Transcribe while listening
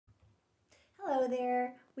Hello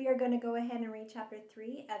there. We are going to go ahead and read Chapter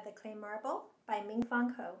 3 of The Clay Marble by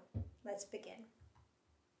Mingfong Ho. Let's begin.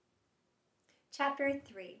 Chapter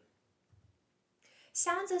 3.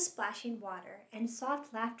 Sounds of splashing water and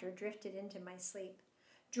soft laughter drifted into my sleep.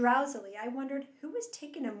 Drowsily, I wondered who was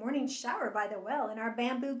taking a morning shower by the well in our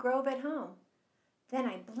bamboo grove at home. Then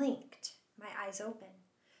I blinked, my eyes open,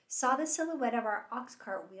 saw the silhouette of our ox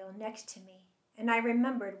cart wheel next to me, and I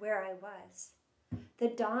remembered where I was. The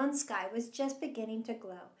dawn sky was just beginning to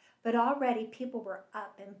glow, but already people were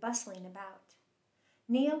up and bustling about.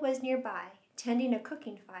 Nia was nearby, tending a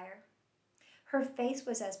cooking fire. Her face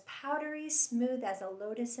was as powdery smooth as a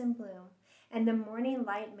lotus in bloom, and the morning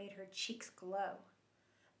light made her cheeks glow.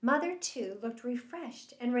 Mother, too, looked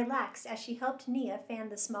refreshed and relaxed as she helped Nia fan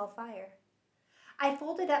the small fire. I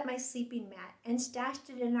folded up my sleeping mat and stashed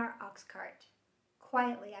it in our ox cart.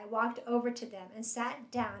 Quietly, I walked over to them and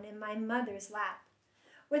sat down in my mother's lap.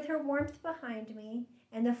 With her warmth behind me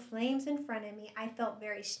and the flames in front of me, I felt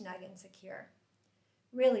very snug and secure.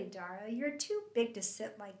 "Really, Dara, you're too big to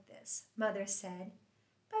sit like this," Mother said.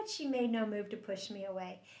 But she made no move to push me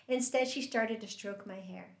away. Instead, she started to stroke my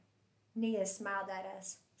hair. Nia smiled at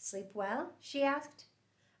us. "Sleep well?" she asked.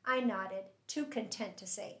 I nodded, too content to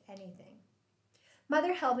say anything.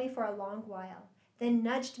 Mother held me for a long while, then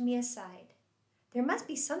nudged me aside. "There must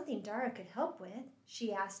be something Dara could help with,"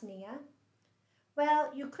 she asked Nia.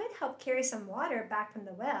 "Well, you could help carry some water back from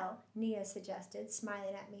the well," Nia suggested,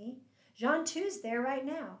 smiling at me. "Jean Tu's there right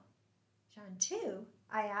now." "Jean Tu?"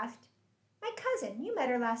 I asked. "My cousin. You met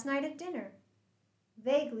her last night at dinner."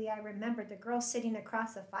 Vaguely, I remembered the girl sitting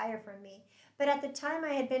across the fire from me, but at the time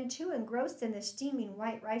I had been too engrossed in the steaming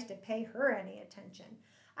white rice to pay her any attention.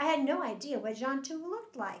 I had no idea what Jean Tu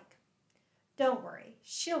looked like. "Don't worry,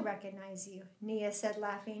 she'll recognize you," Nia said,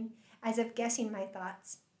 laughing, as if guessing my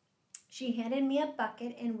thoughts. She handed me a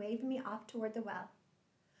bucket and waved me off toward the well.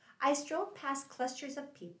 I strolled past clusters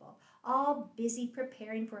of people, all busy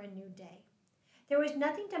preparing for a new day. There was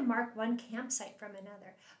nothing to mark one campsite from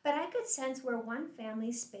another, but I could sense where one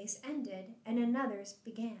family's space ended and another's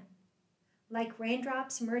began. Like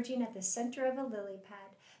raindrops merging at the center of a lily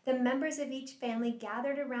pad, the members of each family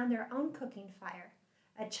gathered around their own cooking fire,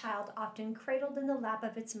 a child often cradled in the lap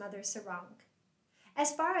of its mother's sarong.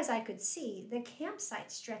 As far as I could see, the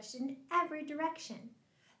campsite stretched in every direction.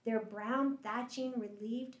 Their brown thatching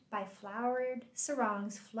relieved by flowered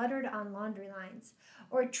sarongs fluttered on laundry lines,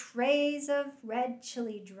 or trays of red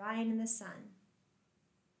chili drying in the sun.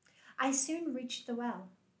 I soon reached the well.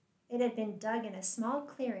 It had been dug in a small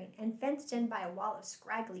clearing and fenced in by a wall of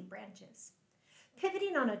scraggly branches.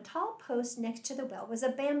 Pivoting on a tall post next to the well was a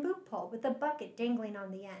bamboo pole with a bucket dangling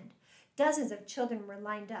on the end. Dozens of children were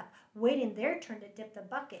lined up, waiting their turn to dip the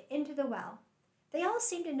bucket into the well. They all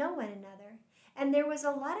seemed to know one another, and there was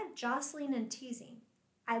a lot of jostling and teasing.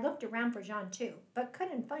 I looked around for Jean too, but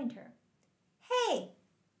couldn't find her. "Hey,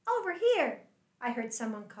 over here!" I heard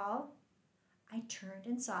someone call. I turned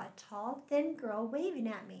and saw a tall, thin girl waving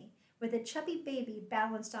at me, with a chubby baby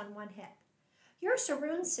balanced on one hip. "You're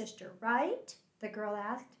Saroon's sister, right?" the girl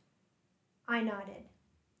asked. I nodded.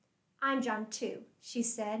 "I'm Jean Tu," she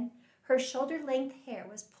said. Her shoulder-length hair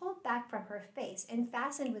was pulled back from her face and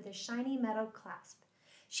fastened with a shiny metal clasp.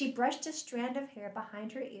 She brushed a strand of hair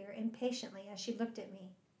behind her ear impatiently as she looked at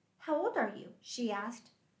me. "How old are you?" she asked.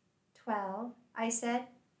 12, I said.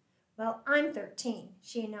 "Well, I'm 13,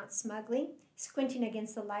 she announced smugly. Squinting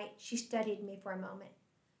against the light, she studied me for a moment.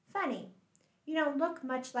 "Funny, you don't look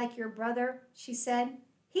much like your brother," she said.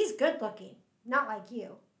 "He's good-looking, not like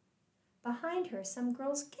you." Behind her, some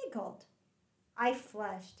girls giggled. I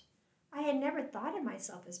flushed. I had never thought of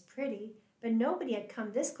myself as pretty, but nobody had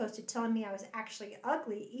come this close to telling me I was actually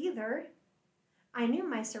ugly either. I knew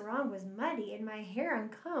my sarong was muddy and my hair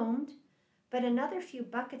uncombed, but another few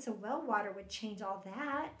buckets of well water would change all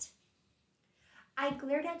that. I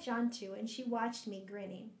glared at Jean Tu, and she watched me,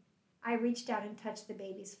 grinning. I reached out and touched the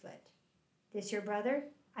baby's foot. "This your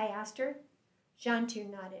brother?" I asked her. Jean Tu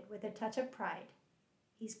nodded with a touch of pride.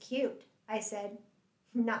 "He's cute," I said.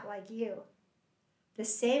 "Not like you." The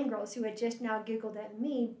same girls who had just now giggled at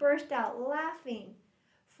me burst out laughing.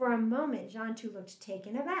 For a moment, Jean Tu looked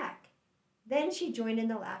taken aback. Then she joined in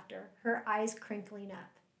the laughter, her eyes crinkling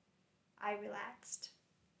up. I relaxed.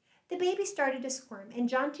 The baby started to squirm, and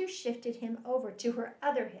Jean Tu shifted him over to her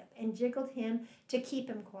other hip and jiggled him to keep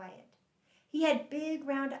him quiet. He had big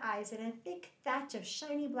round eyes and a thick thatch of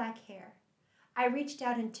shiny black hair. I reached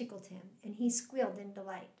out and tickled him, and he squealed in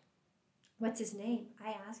delight. "What's his name?"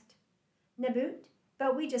 I asked. "Nabut,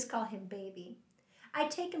 but we just call him Baby. I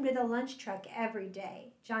take him to the lunch truck every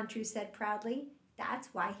day," Jean Tu said proudly.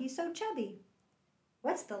 "That's why he's so chubby."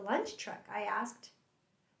 What's the lunch truck? I asked.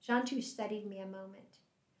 Jean-Tu studied me a moment.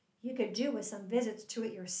 You could do with some visits to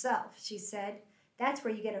it yourself, she said. That's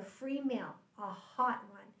where you get a free meal, a hot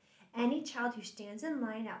one. Any child who stands in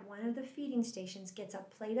line at one of the feeding stations gets a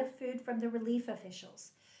plate of food from the relief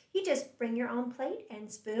officials. You just bring your own plate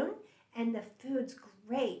and spoon, and the food's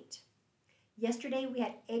great. Yesterday we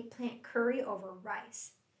had eggplant curry over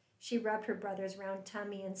rice. She rubbed her brother's round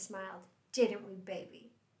tummy and smiled. Didn't we,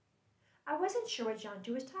 baby? I wasn't sure what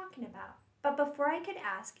Jean-Tu was talking about, but before I could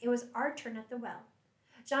ask, it was our turn at the well.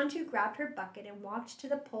 Jean-Tu grabbed her bucket and walked to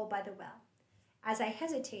the pole by the well. As I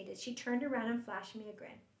hesitated, she turned around and flashed me a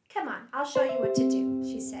grin. Come on, I'll show you what to do,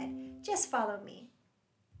 she said. Just follow me.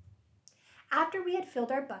 After we had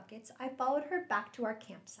filled our buckets, I followed her back to our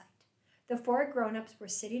campsite. The 4 grown-ups were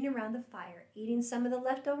sitting around the fire, eating some of the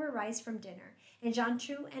leftover rice from dinner, and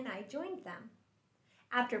Jean-Tu and I joined them.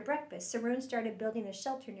 After breakfast, Saroon started building a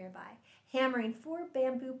shelter nearby, hammering 4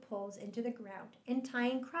 bamboo poles into the ground and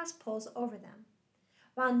tying cross poles over them,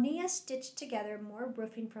 while Nia stitched together more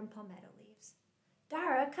roofing from palmetto leaves.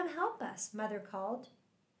 Dara, come help us, Mother called.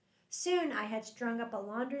 Soon I had strung up a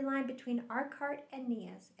laundry line between our cart and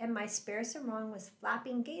Nia's, and my spare sarong was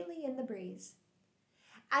flapping gaily in the breeze.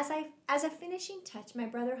 As a finishing touch, my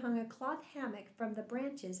brother hung a cloth hammock from the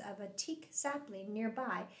branches of a teak sapling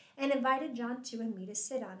nearby and invited Jean-Tu and me to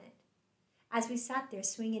sit on it. As we sat there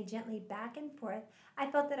swinging gently back and forth, I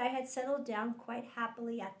felt that I had settled down quite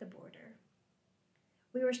happily at the border.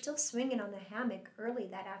 We were still swinging on the hammock early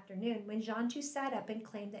that afternoon when Jean-Tu sat up and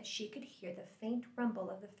claimed that she could hear the faint rumble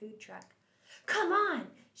of the food truck. Come on,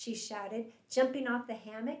 she shouted, jumping off the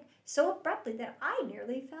hammock so abruptly that I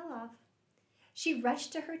nearly fell off. She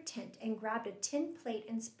rushed to her tent and grabbed a tin plate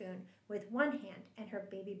and spoon with one hand and her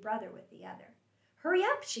baby brother with the other. Hurry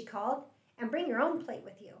up, she called, and bring your own plate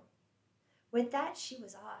with you. With that, she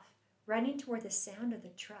was off, running toward the sound of the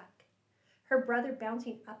truck, her brother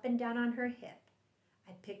bouncing up and down on her hip.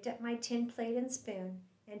 I picked up my tin plate and spoon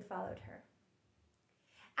and followed her.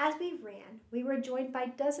 As we ran, we were joined by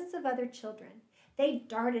dozens of other children. They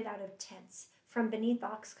darted out of tents, from beneath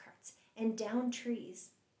ox carts, and down trees,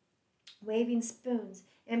 waving spoons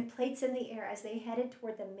and plates in the air as they headed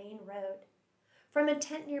toward the main road. From a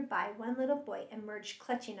tent nearby, one little boy emerged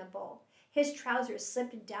clutching a bowl. His trousers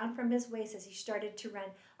slipped down from his waist as he started to run,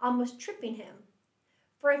 almost tripping him.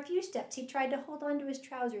 For a few steps, he tried to hold on to his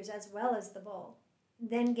trousers as well as the bowl,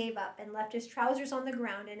 then gave up and left his trousers on the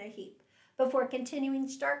ground in a heap, before continuing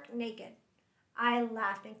stark naked. I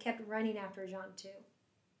laughed and kept running after Jean-Tu.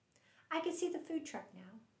 I could see the food truck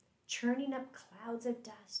now, churning up clouds of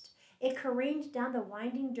dust. It careened down the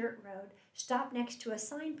winding dirt road, stopped next to a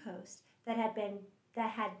signpost that had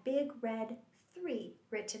big red 3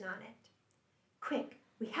 written on it. Quick,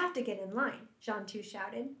 we have to get in line, Jean-Tu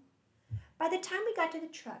shouted. By the time we got to the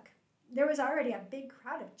truck, there was already a big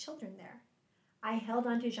crowd of children there. I held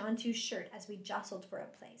onto Jean-Tu's shirt as we jostled for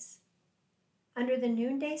a place. Under the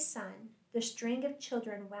noonday sun, the string of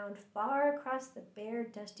children wound far across the bare,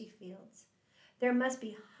 dusty fields. There must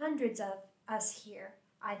be hundreds of us here,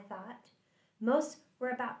 I thought. Most were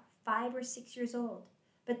about 5 or 6 years old,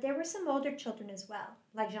 but there were some older children as well,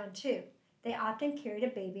 like Jean-Tu. They often carried a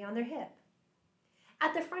baby on their hip.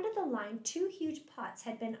 At the front of the line, 2 huge pots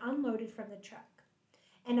had been unloaded from the truck,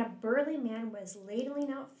 and a burly man was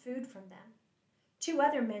ladling out food from them. 2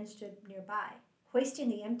 other men stood nearby, hoisting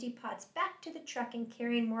the empty pots back to the truck and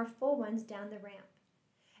carrying more full ones down the ramp.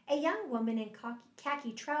 A young woman in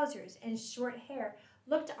khaki trousers and short hair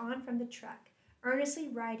looked on from the truck, earnestly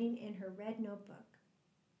writing in her red notebook.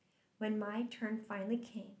 When my turn finally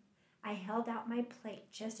came, I held out my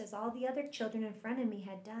plate just as all the other children in front of me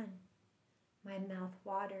had done. My mouth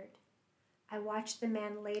watered. I watched the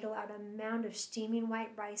man ladle out a mound of steaming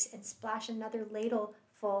white rice and splash another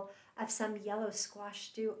ladleful of some yellow squash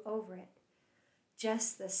stew over it.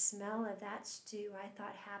 Just the smell of that stew, I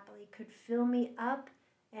thought happily, could fill me up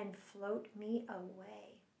and float me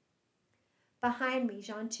away. Behind me,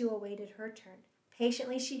 Jean-Tu awaited her turn.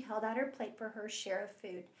 Patiently, she held out her plate for her share of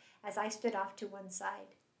food as I stood off to one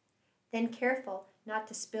side. Then, careful not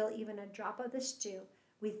to spill even a drop of the stew,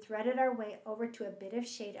 we threaded our way over to a bit of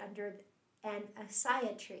shade under an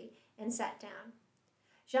acai tree and sat down.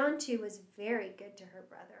 Jean-Tu was very good to her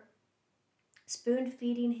brother,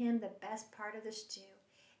 spoon-feeding him the best part of the stew,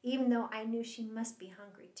 even though I knew she must be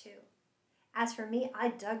hungry too. As for me, I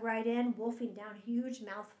dug right in, wolfing down huge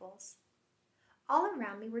mouthfuls. All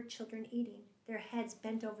around me were children eating, their heads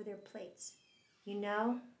bent over their plates. You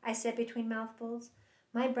know, I said between mouthfuls,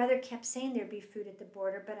 my brother kept saying there'd be food at the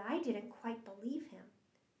border, but I didn't quite believe him.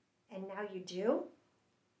 And now you do?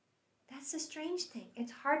 That's the strange thing.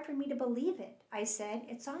 It's hard for me to believe it, I said.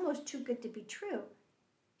 It's almost too good to be true.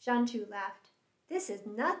 Shantu laughed. This is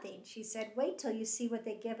nothing, she said. Wait till you see what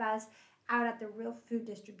they give us out at the real food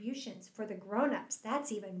distributions. For the grown-ups,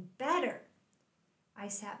 that's even better. I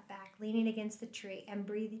sat back, leaning against the tree, and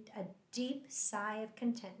breathed a deep sigh of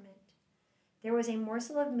contentment. There was a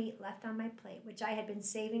morsel of meat left on my plate, which I had been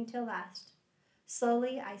saving till last.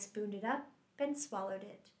 Slowly, I spooned it up and swallowed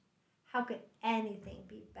it. How could anything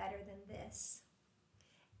be better than this?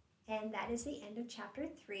 And that is the end of chapter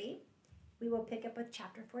 3. We will pick up with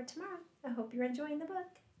chapter 4 tomorrow. I hope you're enjoying the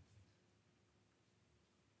book.